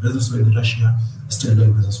doing business with Russia, still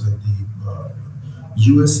doing business with the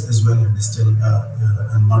US as well, and still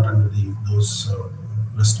not under those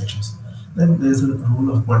restrictions. Then there's a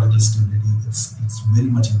role of political stability. It's very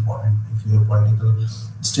much important. If your political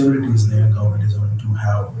stability is there, government is going to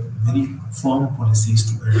have very firm policies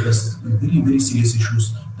to address very serious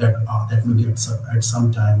issues that will be at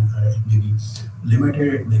some time. It may be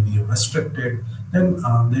limited, it may be restricted. Then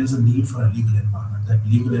there is a need for a legal environment. That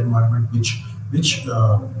legal environment which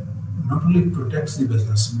not only protects the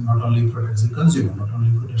business, not only protects the consumer, not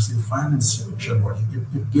only protects the financial body,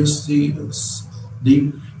 it gives the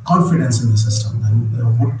confidence in the system.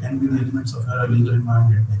 Then what can be the elements of a legal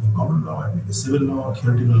environment? It may be common law, it may be civil law,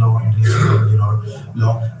 theoretical law, intellectual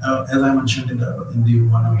law. As I mentioned in the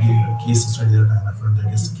one of the case studies that I referred,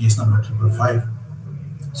 that is case number 555.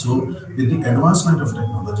 So with the advancement of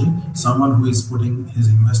technology, someone who is putting his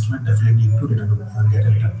investment definitely need to get a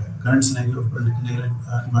return back. Current scenario of political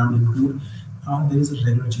environment include there is a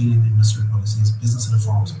regular change in industrial policies, business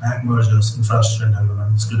reforms, bank mergers, infrastructure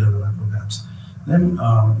development, skill development programs. Then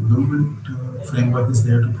government framework is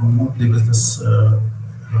there to promote the business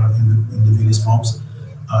in the various forms.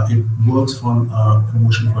 It works for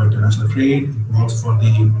promotion for international trade. It works for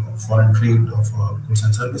the foreign trade of goods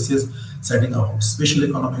and services, setting up special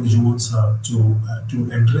economic zones to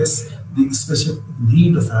address the specific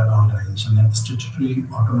need of an organization. And statutory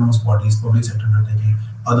autonomous bodies, public sector undertaking,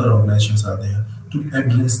 other organizations are there to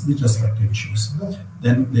address the respective issues.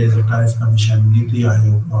 Then there is a tariff commission, Niti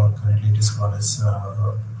Aayog, or currently it is called as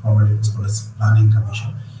formerly it is called as Planning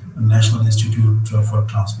Commission, National Institute for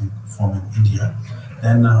Transforming India.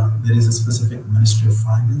 Then there is a specific Ministry of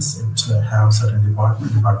Finance. It have certain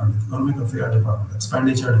Department of Economic Affairs, Department of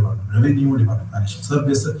Expenditure, Department of Revenue, Department of Financial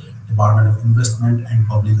Service, Department of Investment and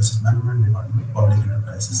Public Asset Management, Department of Public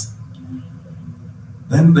Enterprises.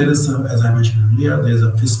 Then there is, as I mentioned earlier, there is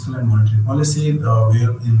a fiscal and monetary policy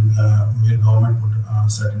where government put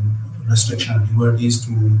certain restriction and liberties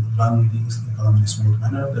to run the economy in a smooth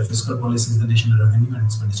manner. The fiscal policy is the national revenue and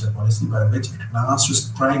expenditure policy by which it plans to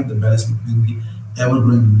strike the balance between the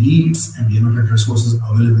ever-growing needs and limited resources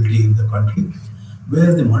availability in the country,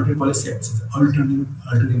 whereas the monetary policy acts as alternating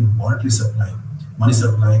monetary supply, money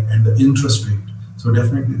supply, and the interest rate. So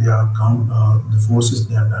definitely they are the forces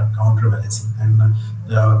that are counterbalancing, and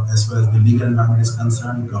as far as the legal environment is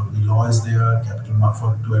concerned, the law is there, capital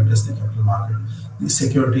market to address the capital market. The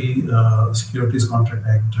Securities Contract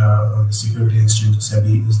Act, the Security Exchange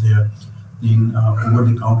SEBI is there. The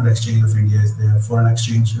over-the-counter exchange of India is there. Foreign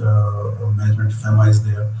Exchange Management FEMA is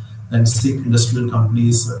there. Then Sikh Industrial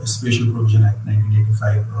Companies Special Provision Act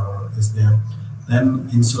 1985 is there. Then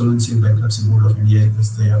Insolvency and Bankruptcy Board of India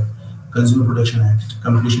is there. Consumer Protection Act,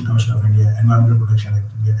 Competition Commission of India, Environmental Protection Act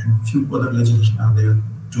India, and few other legislation are there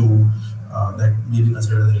to that may be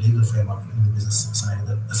considered as a legal framework in the business side.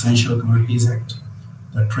 The Essential Commodities Act,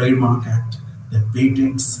 the Trademark Act, the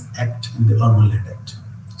Patents Act, and the Urban Land Act.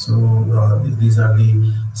 So these are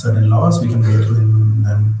the certain laws. We can go through in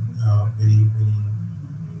them very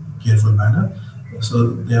careful manner. So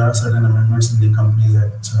there are certain amendments in the Companies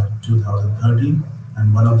Act 2013,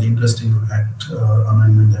 And one of the interesting act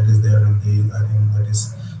amendment that is there in the, I think that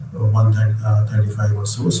is 135 or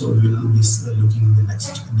so. So we will be looking in the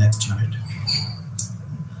next unit.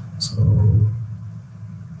 So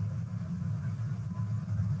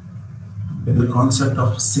the concept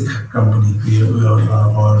of sick company,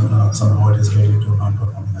 or somehow it is related to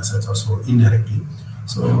non-performing assets also indirectly.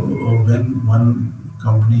 So when one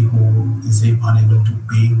company who is unable to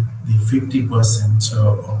pay the 50%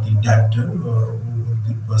 of the debtor,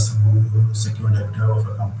 the person who secured debtor of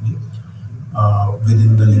a company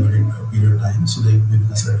within the limited period of time, so they will be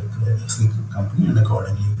considered a sick company, and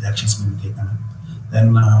accordingly actions will be taken.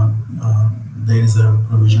 Then there is a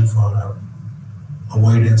provision for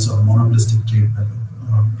avoidance of monopolistic trade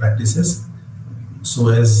practices, so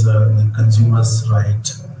as the consumer's right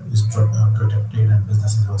is protected and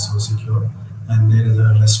business is also secure. And there is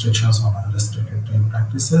a restrictions on restricted trade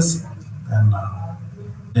practices. And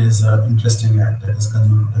there is an interesting act, that is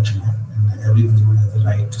Consumer Protection Act, and every consumer has the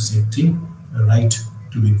right to safety, the right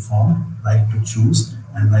to be informed, right to choose,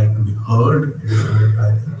 and right to be heard. It is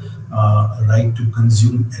a right to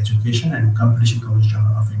consume education, and Competition Commission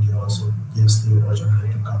of India also gives the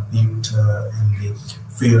opportunity to compete in the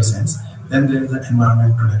fair sense. Then there is the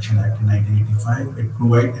Environment Protection Act in 1985. It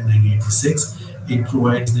provides in 1986. It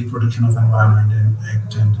provides the Protection of Environment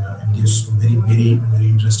Act, and it gives very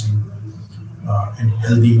interesting and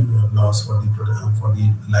healthy laws for the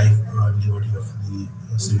life liberty of the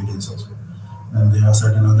civilians also. And there are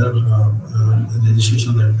certain other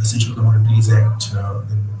legislation, that Essential Commodities Act,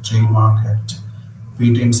 the Trademark Act,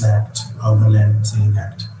 Patents Act, Urban Land Ceiling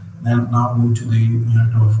Act. Then now move to the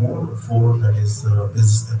unit number 4, that is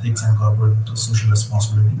business ethics and corporate social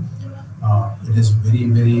responsibility. It is very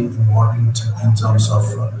important in terms of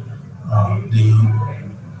the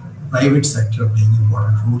private sector playing an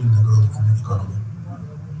important role in the growth of the economy.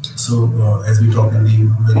 So as we talked in the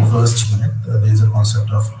very first unit, there is a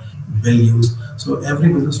concept of values. So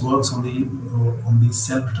every business works on the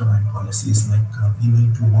self-determined policies. Like we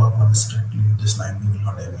need to work on strictly this line, we will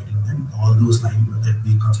not deviate them. All those lines that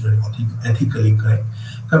we consider ethically correct,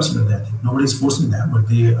 consider the ethic. Nobody is forcing them, but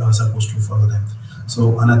they are supposed to follow them.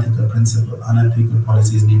 So unethical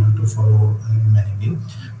policies need to follow in many ways.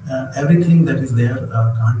 Everything that is there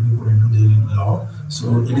can't be put into the law.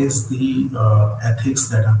 So it is the ethics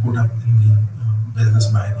that are put up in the business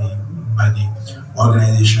by the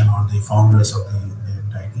organization or the founders of the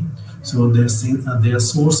entity. So their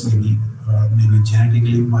source may be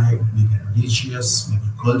genetically, might be religious, maybe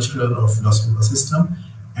cultural or philosophical system,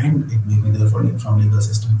 and it may be therefore from legal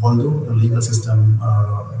system. Although the legal system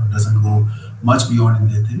doesn't go much beyond in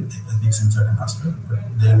the ethics in certain aspects, but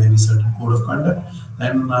there may be certain code of conduct.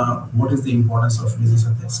 Then what is the importance of business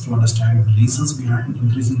ethics? To understand the reasons behind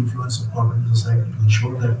increasing influence of corporate society, to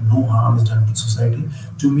ensure that no harm is done to society,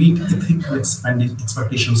 to meet ethical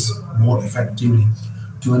expectations more effectively,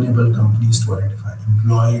 to enable companies to identify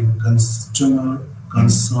employee and consumer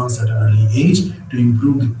concerns at an early age, to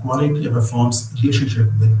improve the quality of a firm's relationship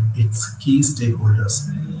with its key stakeholders,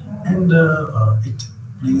 and it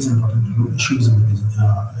plays important issues in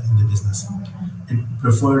the business. It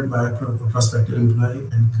preferred by prospective employee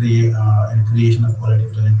and creation of quality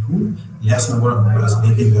talent pool, less number of employees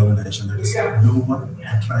leaving the organization, that is lower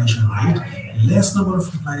attrition rate, less number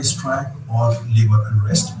of employees strike or labor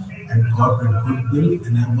unrest, and corporate goodwill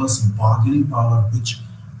enables bargaining power, which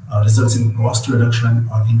results in cost reduction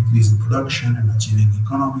or increase in production and achieving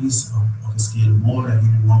economies of scale, more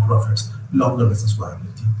revenue, more profits, longer business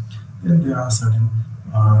viability. Then there are certain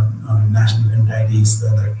national entities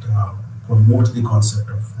that promote the concept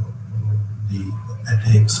of the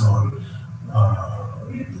ethics or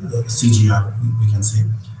CGR, we can say.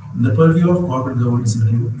 The purview of corporate governance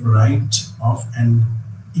include right of and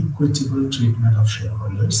equitable treatment of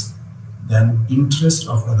shareholders, then interest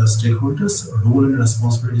of other stakeholders, role and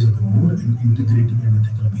responsibilities of the board, and integrity and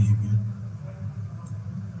ethical behavior.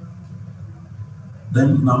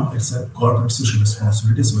 Then now it's a corporate social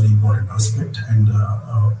responsibility is a very important aspect, and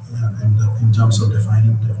in terms of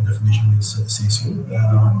defining the definition, we say so.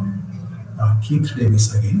 Keith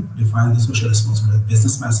Davis again defines the social responsibility: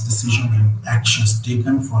 businessman's decision and actions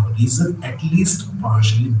taken for a reason at least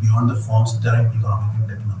partially beyond the firm's direct economic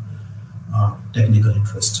and technical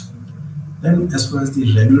interest. Then, as far as the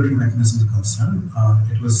regulatory mechanism is concerned,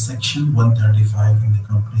 it was Section 135 in the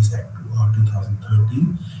Companies Act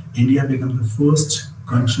 2013. India became the first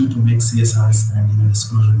country to make CSR spending and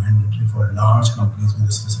disclosure mandatory for large companies with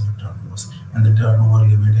a specific turnovers, and the turnover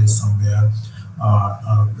limit is somewhere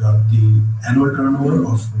the annual turnover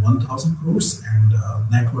of 1,000 crores and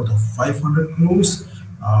net worth of 500 crores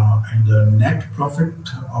and the net profit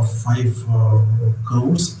of 5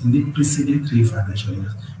 crores in the preceding 3 financial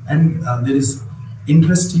years. And there is,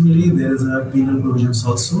 interestingly, there is a penal provisions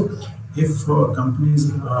also. If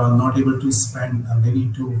companies are not able to spend, they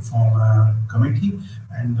need to form a committee,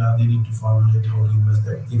 and they need to formulate how to invest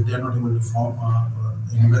that. If they are not able to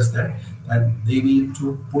invest that, then they need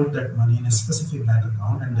to put that money in a specific bank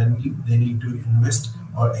account, and then they need to invest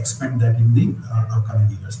or expend that in the upcoming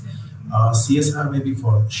years. CSR may be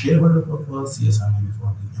for shareholder purpose, CSR may be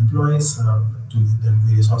for the employees to the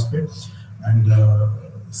various hospitals, and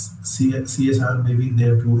CSR may be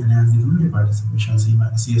there to enhance the community participation.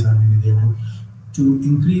 CSR may be there to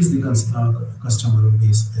increase the customer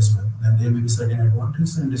base as well. Then there may be certain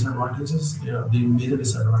advantages and disadvantages. The major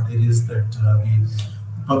disadvantage is that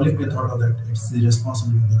the public may thought of that it's the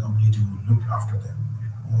responsibility of the company to look after them.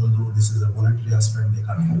 Although this is a voluntary aspect, they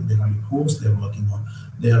can't be forced.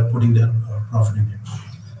 They are putting their profit in it.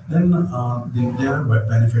 Then there are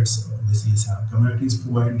benefits of the CSR. Communities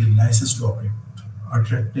provide the license to operate,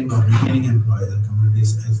 attracting or retaining employees, and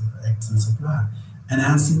communities as excellent supplier,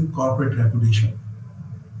 enhancing corporate reputation.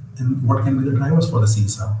 And what can be the drivers for the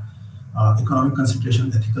CSR? Economic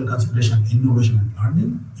consideration, ethical consideration, innovation and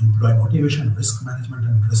learning, employee motivation, risk management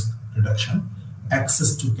and risk reduction,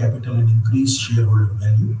 access to capital and increased shareholder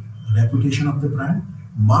value, reputation of the brand,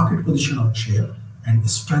 market position of share, and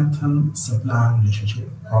strengthen supplier relationship,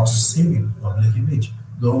 cost saving, public image,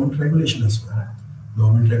 government regulation as well.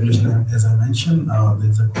 Government regulation, as I mentioned,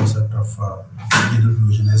 there's a concept of penal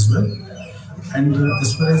provision as well. And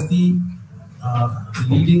as far as the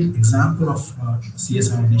leading example of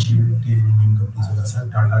CSR initiative in Indian companies, as I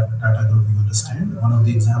said, Tata Group, you understand. One of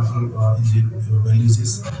the example in the values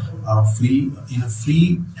is free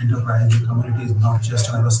enterprise. The community is not just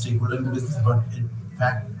another stakeholder in the business, but in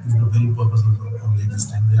fact is the very purpose of the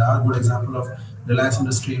existence. There are good example of Reliance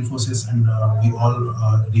Industry, Infosys, and we all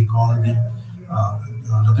recall the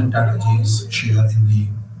Ratan Tata Ji's share in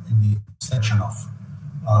the section of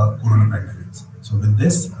Corona pandemics. So with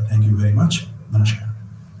this, thank you very much. Namaskar.